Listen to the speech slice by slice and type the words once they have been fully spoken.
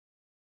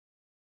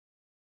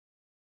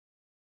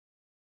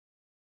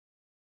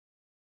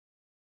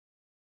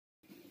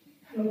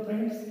Hello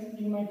friends,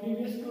 in my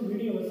previous two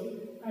videos,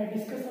 I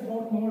discussed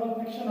about mode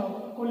of action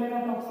of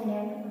cholera toxin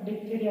and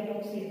diphtheria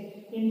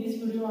toxin. In this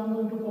video, I am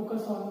going to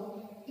focus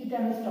on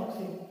tetanus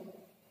toxin.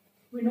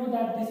 We know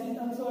that this is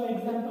also an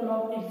example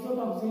of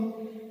exotoxin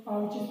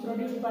which is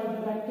produced by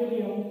the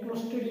bacterium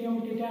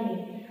Clostridium tetani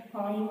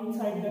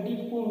inside the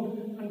deep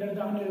wound under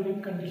the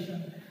anaerobic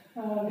condition.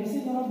 This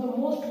is one of the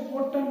most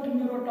potent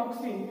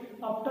neurotoxin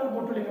after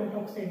botulinum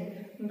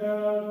toxin.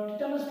 The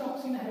tetanus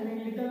toxin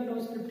having lethal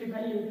dose 50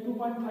 value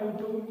 2.5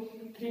 to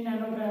 3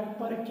 nanogram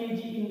per kg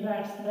in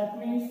rats. That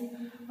means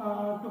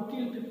to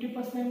kill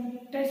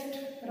 50% test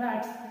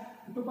rats,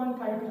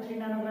 2.5 to 3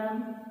 nanogram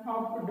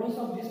of dose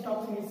of this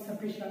toxin is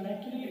sufficient.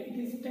 Actually,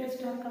 these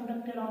tests are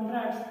conducted on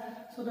rats,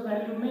 so the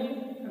value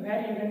may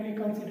vary when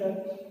we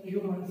consider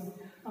humans.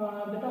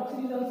 The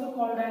toxin is also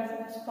called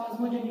as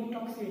spasmogenic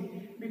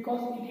toxin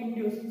because it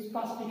induces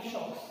spastic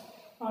shocks.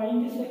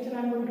 In this lecture, I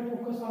am going to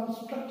focus on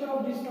structure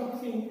of this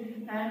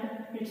toxin and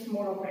its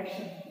mode of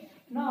action.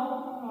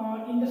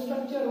 Now, in the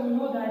structure, we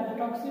know that the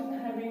toxin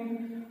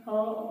having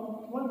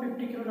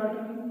 150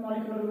 kilodalton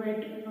molecular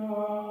weight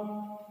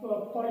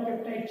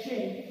polypeptide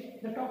chain.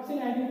 The toxin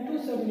having two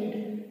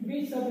subunits,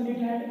 B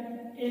subunit and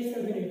A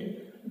subunit.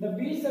 The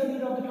B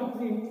subunit of the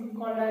toxin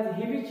called as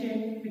heavy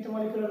chain with a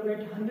molecular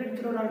weight 100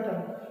 kilodalton,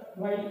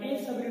 while A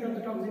subunit of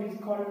the toxin is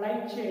called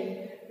light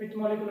chain with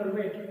molecular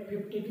weight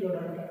 50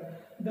 kilodalton.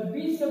 The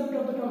B subunit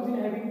of the toxin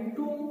having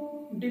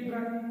two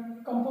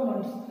different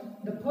components.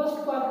 The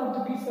first part of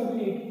the B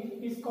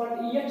subunit is called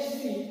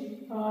EHC.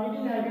 It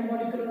is having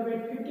molecular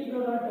weight 50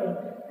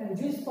 kilodalton, and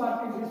this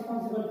part is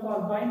responsible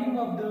for binding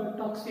of the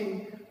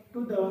toxin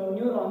to the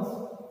neurons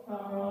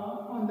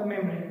on the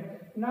membrane.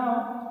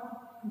 Now,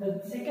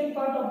 the second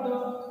part of the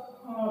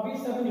B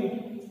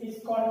subunit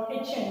is called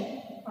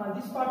HN.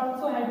 This part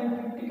also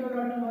having 50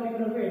 kilodalton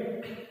molecular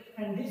weight,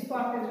 and this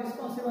part is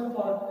responsible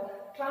for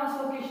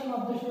translocation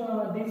of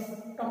this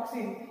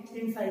toxin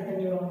inside the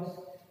neurons.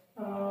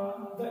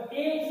 The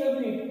A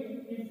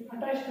subunit is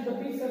attached to the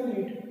B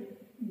subunit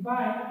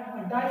by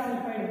a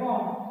disulfide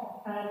bond,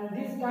 and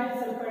this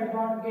disulfide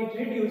bond gets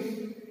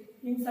reduced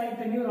inside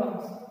the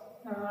neurons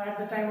at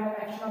the time of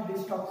action of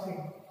this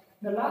toxin.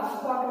 The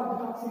last part of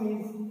the toxin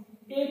is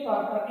A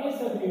part or A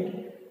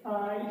subunit.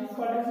 It is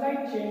called as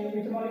light chain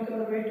with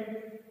molecular weight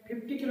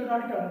 50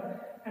 kilodalton,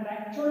 and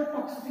actual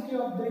toxicity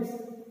of this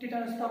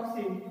tetanus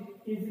toxin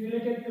is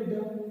related to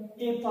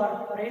the A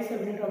part or A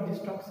subunit of this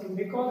toxin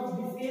because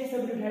this A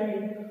subunit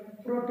having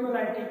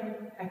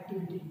proteolytic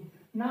activity.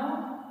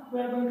 Now we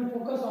are going to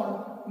focus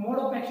on mode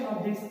of action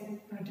of this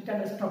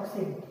tetanus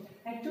toxin.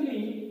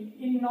 Actually,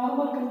 in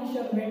normal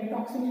condition, when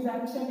toxin is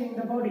absent in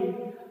the body,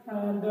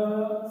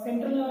 the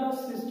central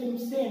nervous system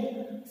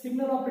sends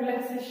signal of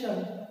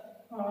relaxation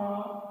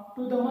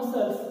to the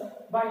muscles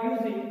by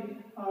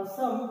using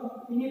some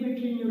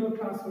inhibitory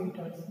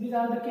neurotransmitters. These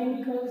are the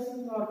chemicals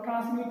or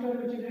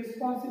transmitters which is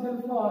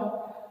responsible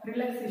for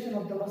relaxation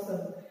of the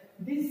muscle.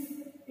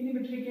 These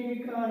inhibitory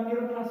chemical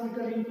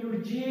neurotransmitters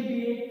include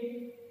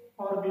GABA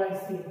or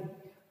glycine.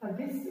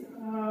 This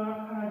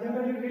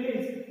generally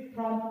released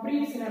from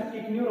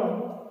presynaptic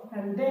neuron,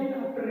 and then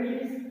after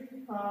release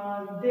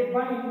they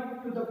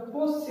bind to the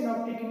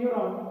postsynaptic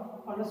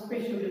neuron on a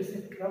spatial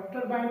receptor.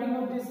 After binding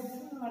of this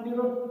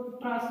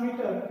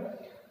neurotransmitter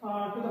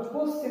to the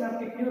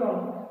postsynaptic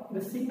neuron,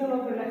 the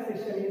signal of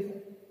relaxation is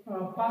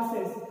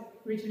passes,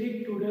 which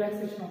lead to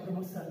relaxation of the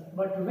muscle.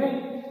 But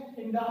when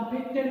in the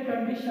affected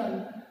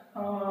condition,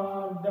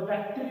 the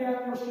Bacterial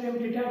Clostridium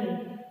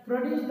tetani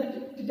produce the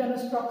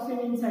tetanus toxin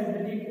inside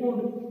the deep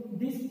wound,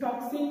 this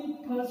toxin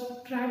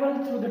first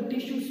travel through the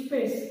tissue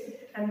space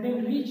and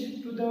then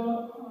reach to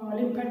the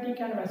lymphatic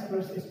and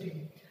vascular system.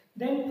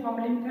 Then from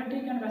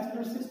lymphatic and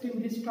vascular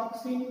system, this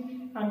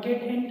toxin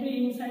get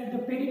entry inside the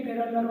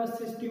peripheral nervous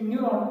system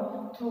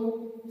neuron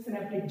through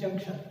synaptic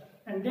junction.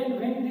 And then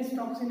when this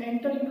toxin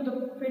enter into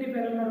the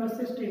peripheral nervous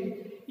system,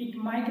 it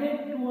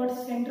migrates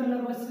towards central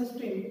nervous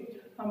system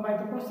by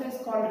the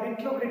process called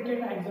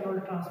retrograde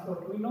axonal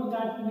transport. We know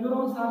that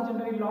neurons are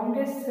generally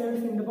longest cells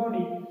in the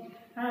body,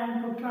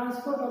 and to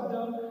transport of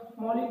the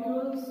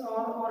molecules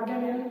or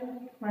organelle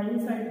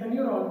inside the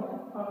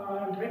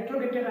neuron,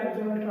 retrograde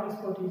axonal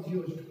transport is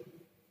used.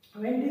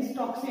 When this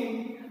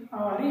toxin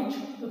reach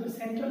to the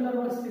central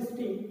nervous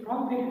system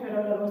from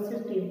peripheral nervous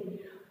system,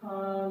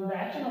 the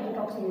action of the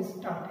toxin is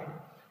started.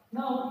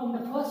 Now, in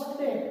the first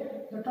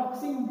step, the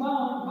toxin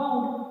bound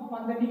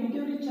on the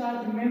negatively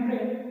charged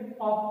membrane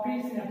of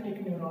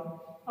presynaptic neuron.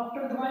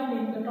 After the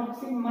binding, the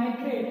toxin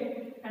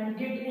migrate and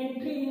get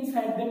entry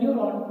inside the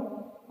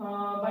neuron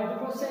by the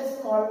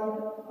process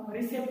called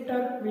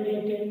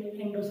receptor-mediated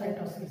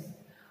endocytosis.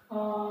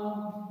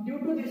 Due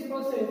to this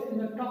process,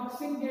 the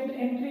toxin get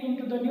entry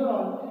into the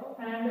neuron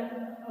and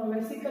a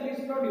vesicle is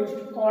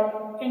produced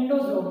called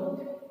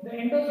endosome. The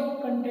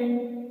endosome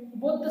contains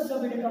both the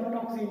subunit of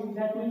toxin,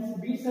 that means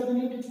B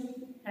subunit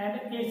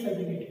and A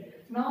subunit.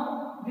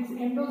 Now this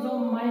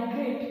endosome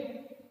migrate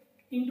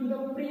into the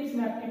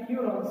presynaptic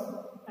neurons,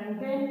 and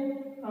then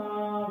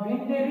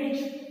when they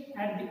reach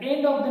at the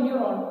end of the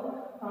neuron,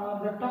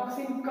 the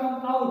toxin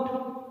come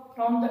out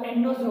from the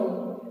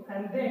endosome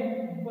and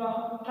then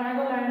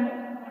travel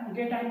and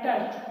get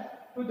attached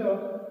to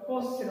the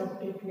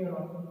postsynaptic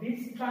neuron.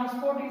 This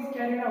transport is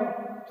carried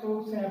out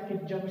through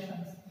synaptic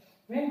junctions.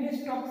 When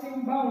this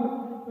toxin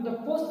bound to the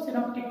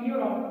postsynaptic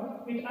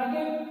neuron, it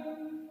again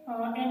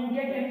and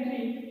get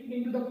entry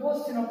into the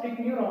postsynaptic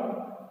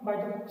neuron by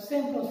the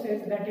same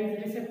process, that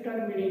is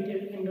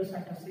receptor-mediated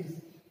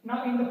endocytosis.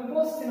 Now in the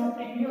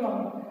postsynaptic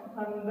neuron,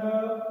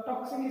 the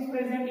toxin is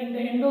present in the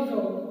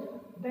endosome.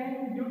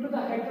 Then due to the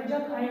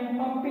hydrogen ion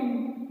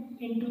pumping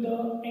into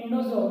the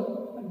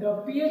endosome,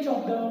 the pH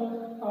of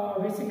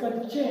the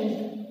vesicle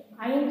changed,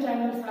 ion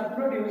channels are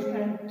produced,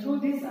 and through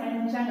these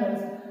ion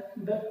channels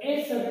the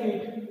A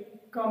subunit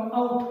come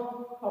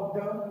out of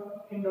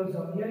the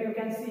endosome. Here you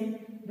can see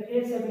the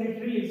A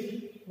subunit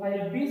released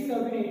while B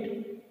subunit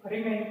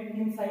remain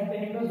inside the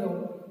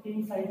endosome,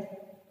 inside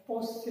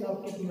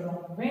postsynaptic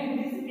neuron. When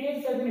this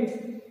A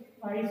subunit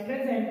is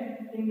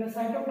present in the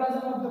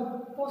cytoplasm of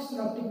the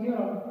postsynaptic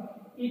neuron,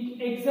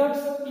 it exerts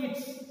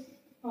its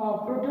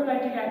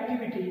proteolytic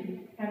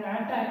activity and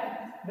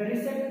attack the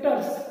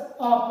receptors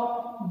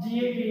of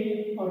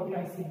GABA or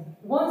glycine.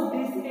 Once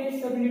this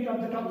A subunit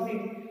of the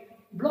toxin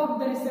block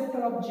the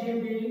receptor of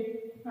GABA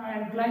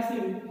and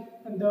glycine,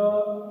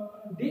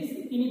 this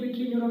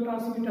inhibitory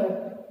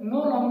neurotransmitter no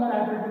longer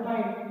able to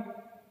bind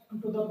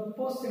to the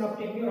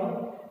postsynaptic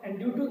neuron, and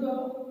due to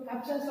the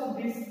absence of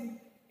this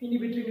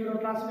inhibitory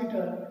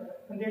neurotransmitter,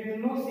 there is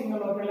no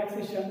signal of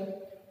relaxation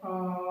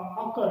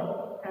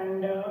occur,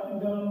 and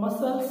the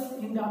muscles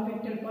in the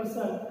affected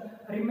person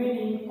remain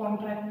in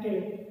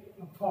contracted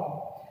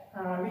form,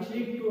 which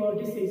lead to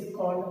a disease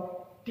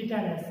called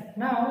tetanus.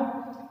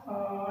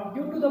 Now,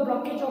 due to the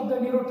blockage of the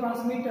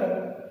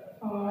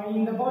neurotransmitter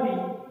in the body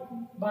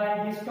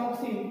by this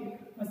toxin,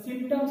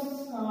 symptoms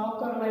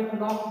occur like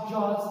locked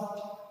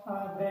jaws,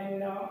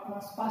 then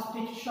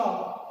spastic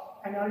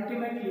shock, and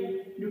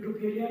ultimately, due to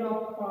failure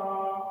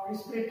of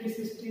respiratory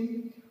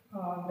system,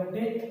 the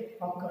death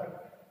occur.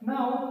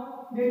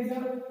 Now, there is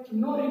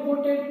no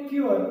reported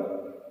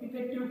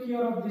effective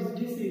cure of this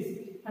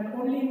disease, and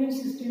only immune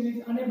system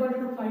is unable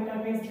to fight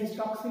against this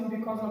toxin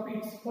because of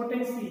its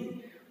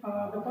potency.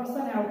 The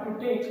person have to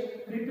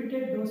take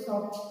repeated dose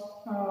of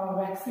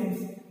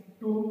vaccines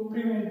to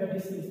prevent the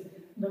disease.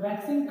 The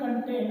vaccine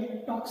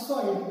contains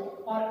toxoid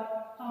or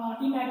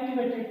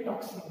inactivated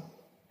toxin,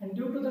 and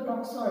due to the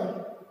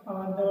toxoid,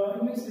 the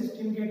immune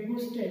system get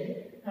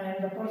boosted,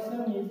 and the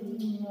person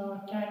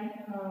can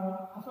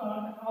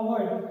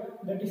avoid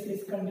the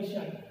disease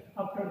condition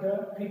after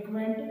the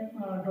frequent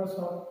dose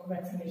of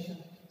vaccination.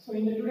 So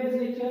in the today's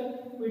lecture,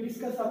 we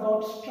discuss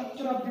about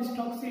structure of this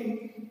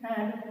toxin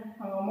and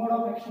mode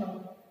of action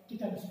of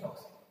tetanus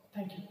toxin.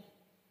 Thank you.